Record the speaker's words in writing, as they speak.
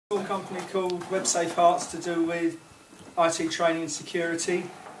A company called SyncHerts to do with IT training and security.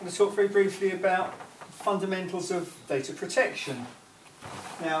 I'm going to talk very briefly about fundamentals of data protection.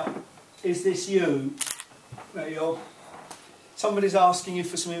 Now, is this you? Somebody's asking you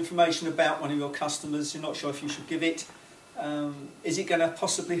for some information about one of your customers, you're not sure if you should give it. Is it going to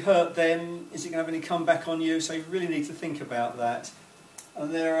possibly hurt them? Is it going to have any comeback on you? So you really need to think about that.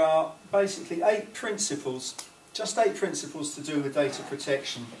 And there are basically 8 principles, just 8 principles to do with data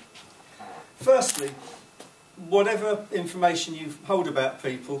protection. Firstly, whatever information you hold about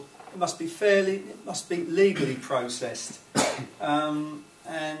people, it must be legally processed.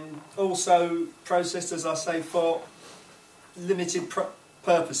 And also processed, as I say, for limited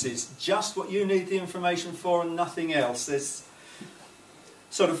purposes. Just what you need the information for and nothing else. There's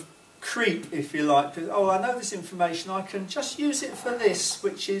sort of creep, if you like, because, oh, I know this information, I can just use it for this,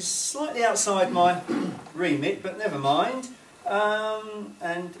 which is slightly outside my remit, but never mind.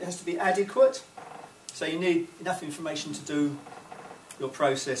 And it has to be adequate, so you need enough information to do your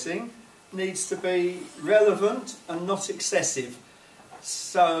processing. Needs to be relevant and not excessive.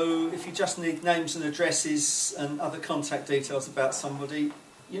 So if you just need names and addresses and other contact details about somebody,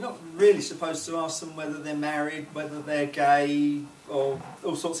 you're not really supposed to ask them whether they're married, whether they're gay, or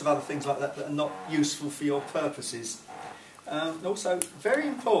all sorts of other things like that that are not useful for your purposes. Also, very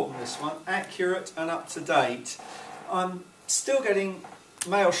important this one, accurate and up to date. I'm still getting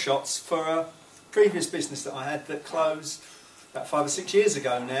mail shots for a previous business that I had that closed about 5 or 6 years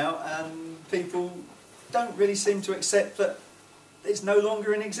ago now, and people don't really seem to accept that it's no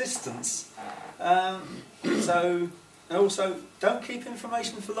longer in existence. And also, don't keep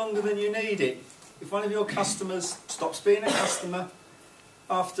information for longer than you need it. If one of your customers stops being a customer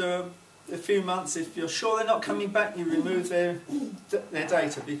after a few months, if you're sure they're not coming back, you remove their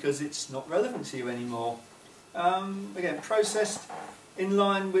data because it's not relevant to you anymore. Again, processed in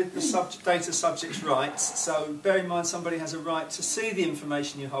line with the data subject's rights. So bear in mind somebody has a right to see the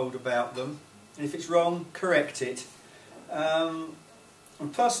information you hold about them, and if it's wrong, correct it. And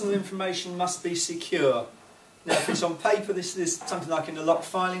personal information must be secure. Now, if it's on paper, this is something like in a locked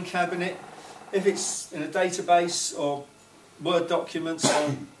filing cabinet. If it's in a database or Word documents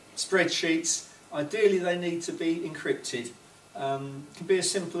or spreadsheets, ideally they need to be encrypted. It can be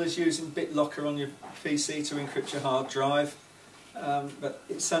as simple as using BitLocker on your PC to encrypt your hard drive, but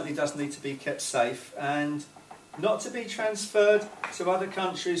it certainly does need to be kept safe and not to be transferred to other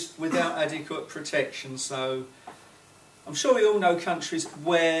countries without adequate protection. So I'm sure we all know countries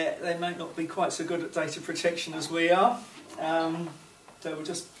where they may not be quite so good at data protection as we are. So we're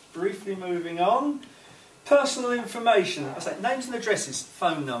just briefly moving on. Personal information, I say names and addresses,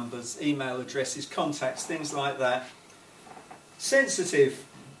 phone numbers, email addresses, contacts, things like that. Sensitive,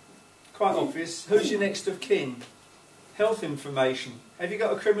 quite obvious. Who's your next of kin? Health information. Have you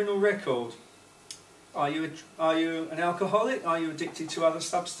got a criminal record? Are you an alcoholic? Are you addicted to other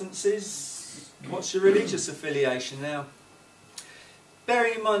substances? What's your religious affiliation? Now,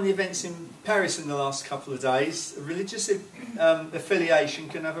 bearing in mind the events in Paris in the last couple of days, religious affiliation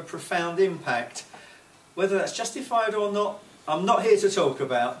can have a profound impact. Whether that's justified or not, I'm not here to talk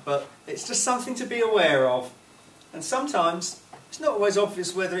about, but it's just something to be aware of. And sometimes it's not always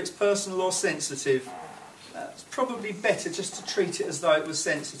obvious whether it's personal or sensitive. It's probably better just to treat it as though it was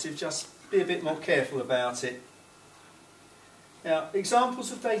sensitive, just be a bit more careful about it. Now,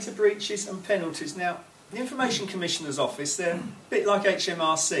 examples of data breaches and penalties. Now, the Information Commissioner's Office, they're a bit like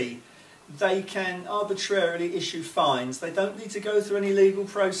HMRC. They can arbitrarily issue fines. They don't need to go through any legal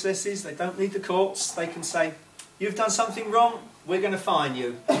processes. They don't need the courts. They can say, you've done something wrong, we're going to fine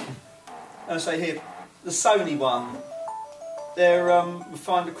you. And I say here, the Sony one, they're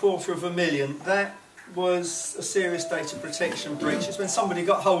fined $250,000. That was a serious data protection breach. It's when somebody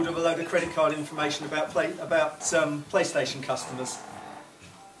got hold of a load of credit card information about PlayStation customers.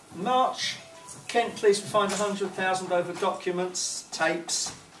 March, Kent Police were fined $100,000 over documents,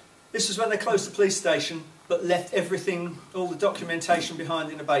 tapes. This was when they closed the police station but left everything, all the documentation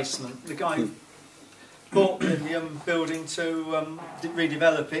behind in a basement. The guy who bought the building to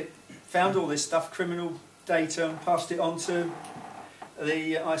redevelop it found all this stuff, criminal data, and passed it on to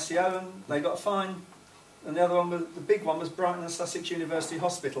the ICO, and they got a fine. And the other one, the big one, was Brighton and Sussex University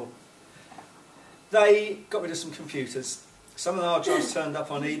Hospital. They got rid of some computers. Some of the hard drives turned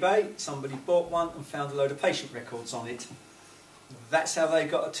up on eBay. Somebody bought one and found a load of patient records on it. That's how they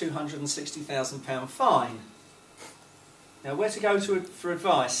got a £260,000 fine. Now, where to go for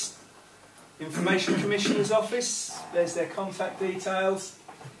advice? Information Commissioner's Office, there's their contact details.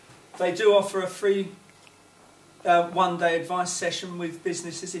 They do offer a free one-day advice session with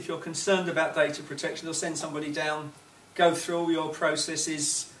businesses. If you're concerned about data protection, they'll send somebody down, go through all your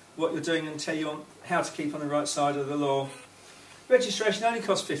processes, what you're doing and tell you on how to keep on the right side of the law. Registration only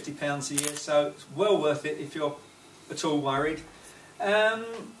costs £50 a year, so it's well worth it if you're at all worried. And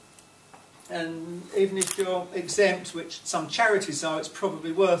even if you're exempt, which some charities are, it's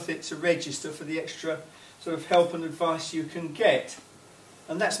probably worth it to register for the extra sort of help and advice you can get.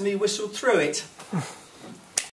 And that's me whistled through it.